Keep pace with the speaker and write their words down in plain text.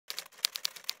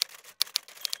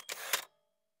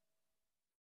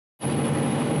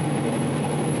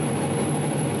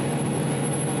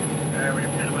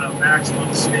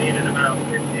maximum stayed at about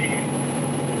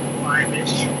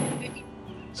 55-ish.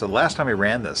 So the last time we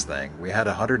ran this thing, we had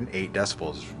 108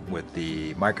 decibels with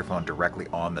the microphone directly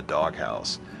on the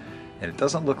doghouse. And it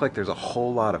doesn't look like there's a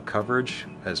whole lot of coverage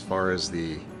as far as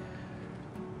the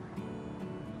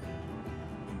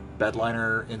bed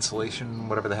liner insulation,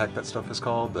 whatever the heck that stuff is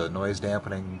called, the noise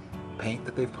dampening paint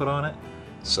that they've put on it.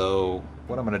 So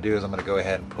what I'm going to do is I'm going to go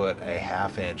ahead and put a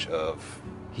 1/2 inch of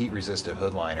heat resistive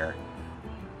hood liner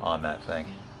on that thing.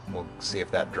 We'll see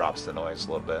if that drops the noise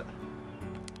a little bit.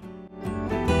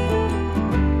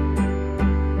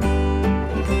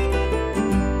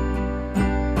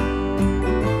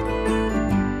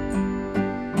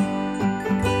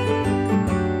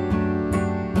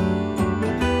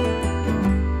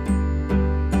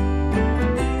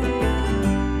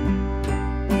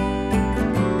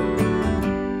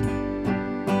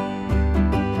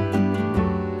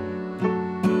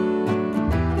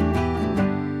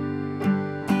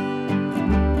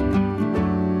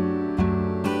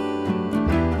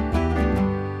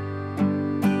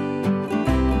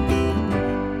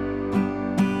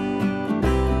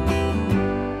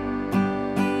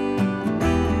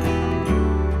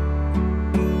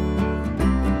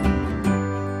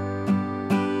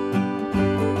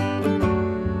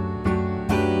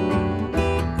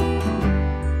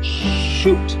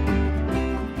 Shoot!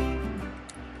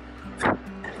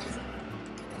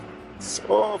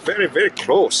 So very, very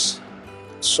close.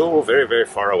 So very, very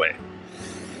far away.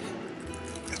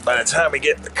 By the time we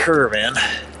get the curve in,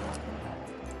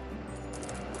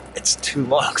 it's too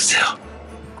long still.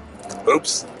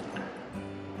 Oops.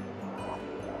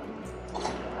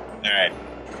 Alright.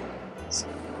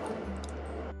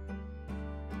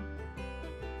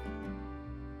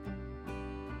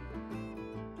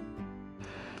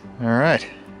 Alright,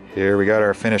 here we got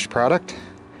our finished product.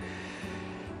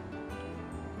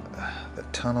 The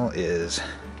tunnel is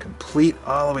complete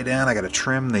all the way down. I got to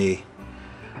trim the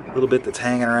little bit that's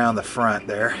hanging around the front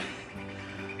there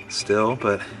still,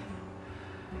 but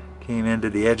came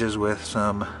into the edges with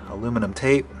some aluminum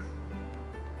tape.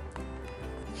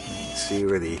 You can see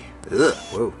where the,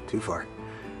 whoa, too far.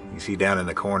 You can see down in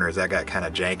the corners that got kind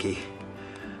of janky.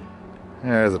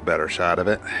 There's a better shot of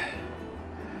it.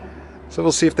 So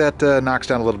we'll see if that knocks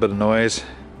down a little bit of noise.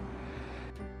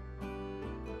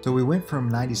 So we went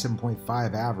from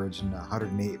 97.5 average and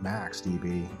 108 max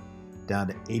dB down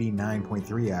to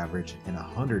 89.3 average and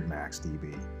 100 max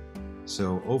dB.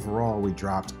 So overall we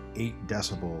dropped 8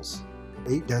 decibels.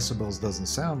 8 decibels doesn't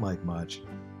sound like much,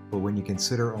 but when you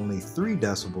consider only 3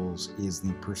 decibels is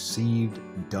the perceived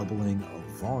doubling of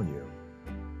volume,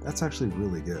 that's actually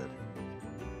really good.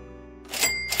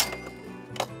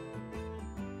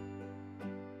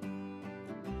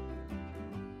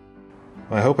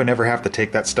 Well, I hope I never have to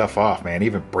take that stuff off, man.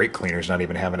 Even brake cleaner's not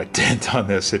even having a dent on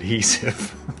this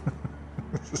adhesive.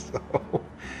 So,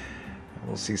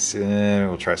 we'll see soon.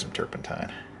 We'll try some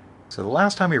turpentine. So the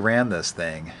last time we ran this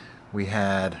thing, we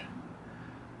had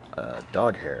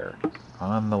dog hair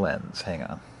on the lens. Hang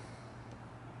on.